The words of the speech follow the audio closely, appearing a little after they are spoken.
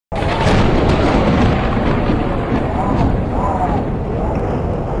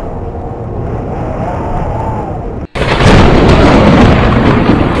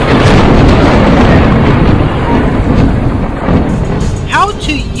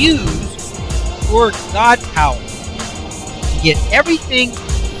use your God power to get everything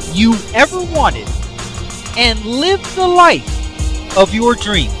you ever wanted and live the life of your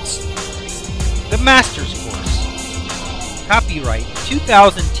dreams. The Master's Course. Copyright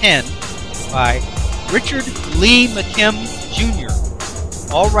 2010 by Richard Lee McKim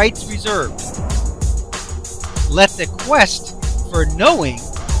Jr. All rights reserved. Let the quest for knowing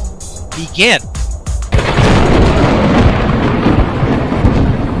begin.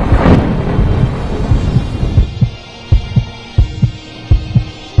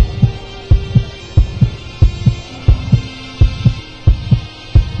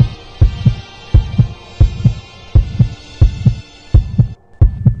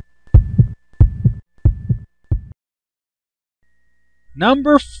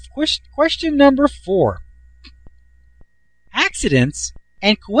 Question number 4. Accidents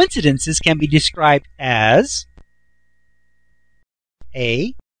and coincidences can be described as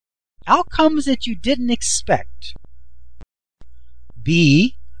A. Outcomes that you didn't expect.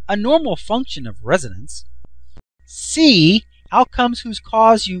 B. A normal function of resonance. C. Outcomes whose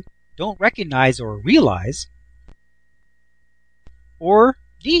cause you don't recognize or realize. Or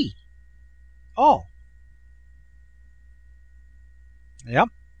D. All. Yep.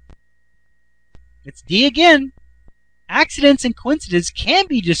 It's D again. Accidents and coincidences can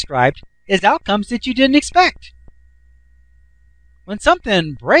be described as outcomes that you didn't expect. When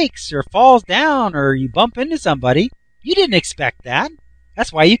something breaks or falls down or you bump into somebody, you didn't expect that.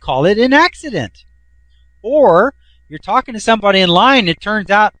 That's why you call it an accident. Or you're talking to somebody in line and it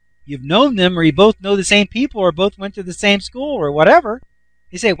turns out you've known them or you both know the same people or both went to the same school or whatever.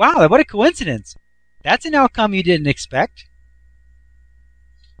 You say, wow, what a coincidence. That's an outcome you didn't expect.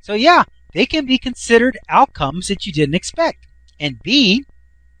 So yeah, they can be considered outcomes that you didn't expect. And B,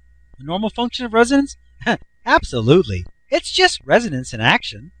 the normal function of resonance? Absolutely. It's just resonance in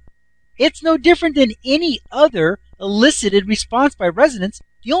action. It's no different than any other elicited response by resonance.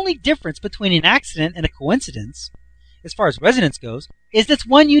 The only difference between an accident and a coincidence, as far as resonance goes, is that it's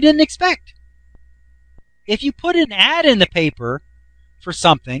one you didn't expect. If you put an ad in the paper for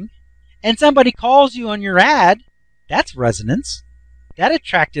something, and somebody calls you on your ad, that's resonance. That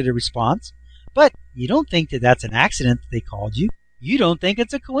attracted a response, but you don't think that that's an accident that they called you. You don't think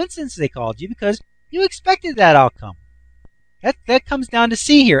it's a coincidence they called you because you expected that outcome. That comes down to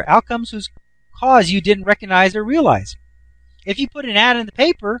C here, outcomes whose cause you didn't recognize or realize. If you put an ad in the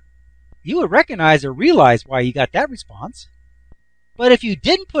paper, you would recognize or realize why you got that response. But if you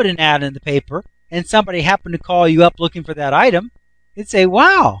didn't put an ad in the paper and somebody happened to call you up looking for that item, you'd say,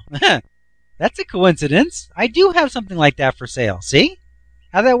 wow, that's a coincidence. I do have something like that for sale. See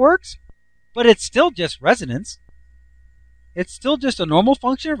how that works? But it's still just resonance. It's still just a normal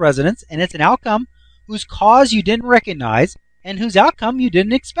function of resonance, and it's an outcome whose cause you didn't recognize and whose outcome you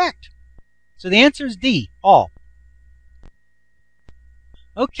didn't expect. So the answer is D, all.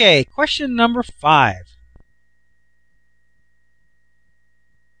 Okay, question number 5.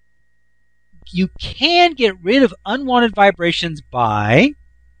 You can get rid of unwanted vibrations by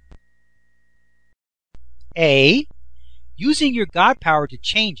A. Using your God power to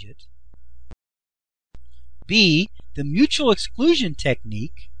change it. B. The mutual exclusion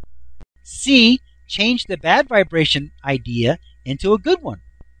technique. C. Change the bad vibration idea into a good one.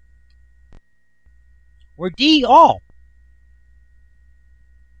 Or D. All.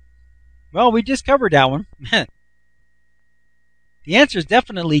 Well, we just covered that one. The answer is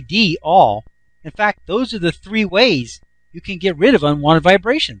definitely D. All. In fact, those are the 3 ways you can get rid of unwanted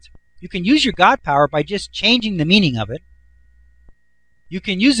vibrations. You can use your God power by just changing the meaning of it. You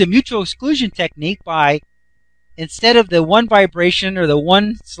can use the mutual exclusion technique by, instead of the one vibration or the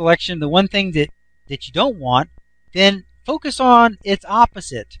one selection, the one thing that you don't want, then focus on its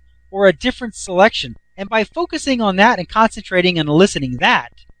opposite or a different selection. And by focusing on that and concentrating and eliciting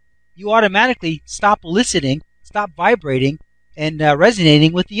that, you automatically stop eliciting, stop vibrating, and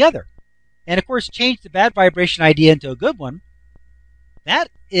resonating with the other. And of course, change the bad vibration idea into a good one. That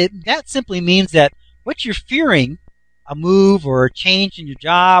simply means that what you're fearing, a move or a change in your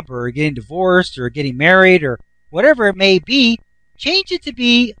job or getting divorced or getting married or whatever it may be, change it to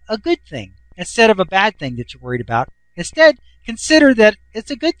be a good thing instead of a bad thing that you're worried about. Instead, consider that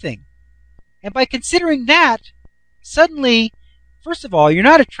it's a good thing. And by considering that, suddenly, first of all, you're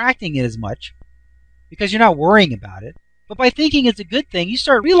not attracting it as much because you're not worrying about it. But by thinking it's a good thing, you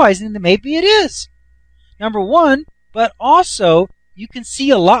start realizing that maybe it is. Number one, but also you can see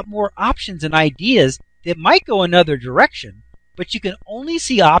a lot more options and ideas that might go another direction, but you can only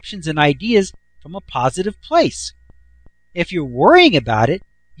see options and ideas from a positive place. If you're worrying about it,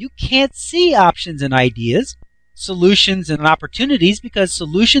 you can't see options and ideas solutions and opportunities, because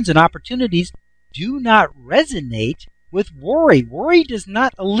solutions and opportunities do not resonate with worry. Worry does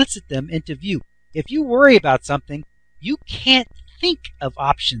not elicit them into view. If you worry about something, you can't think of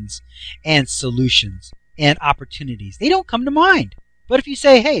options and solutions and opportunities. They don't come to mind. But if you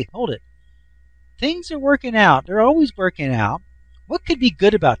say, hey, hold it, things are working out. They're always working out. What could be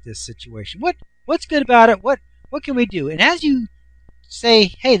good about this situation? What's good about it? What can we do? And as you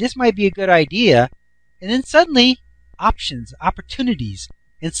say, hey, this might be a good idea, and then suddenly options, opportunities,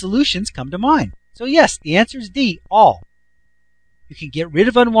 and solutions come to mind. So yes, the answer is D, all. You can get rid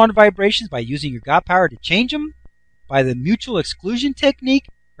of unwanted vibrations by using your God power to change them, by the mutual exclusion technique,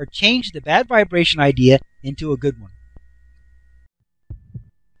 or change the bad vibration idea into a good one.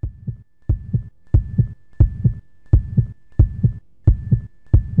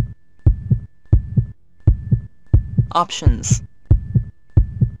 Options.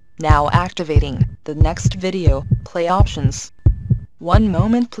 Now activating the next video, play options. 1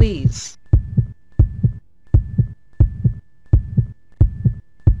 moment please.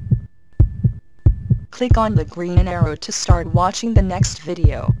 Click on the green arrow to start watching the next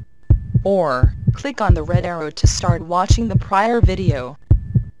video. Or, click on the red arrow to start watching the prior video.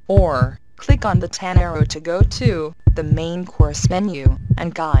 Or, click on the tan arrow to go to the main course menu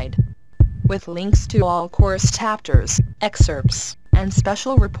and guide, with links to all course chapters, excerpts, and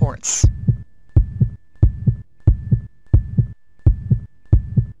special reports.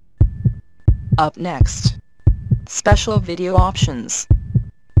 Up next, special video options.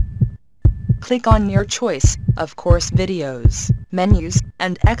 Click on your choice of course videos, menus,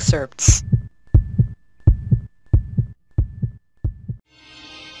 and excerpts.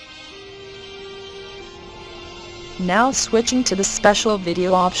 Now switching to the special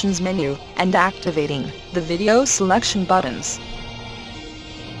video options menu and activating the video selection buttons.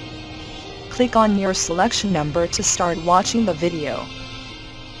 Click on your selection number to start watching the video.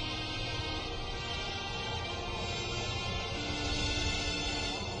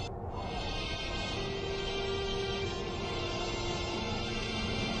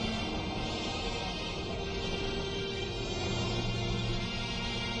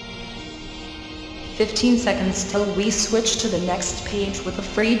 "15 seconds till we switch to the next page with the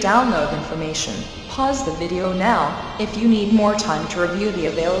free download information. Pause the video now if you need more time to review the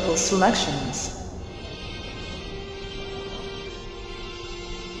available selections."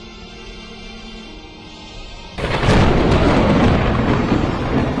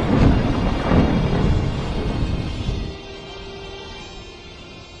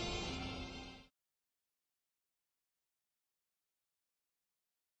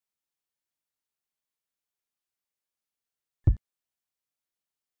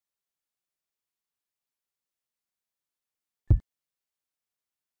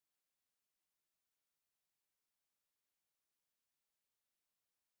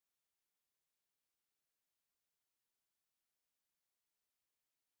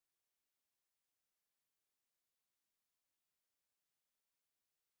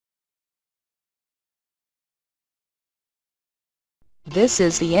 This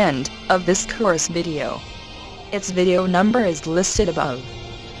is the end of this course video. Its video number is listed above.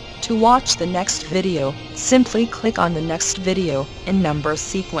 To watch the next video, simply click on the next video in number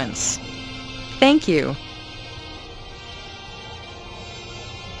sequence. Thank you.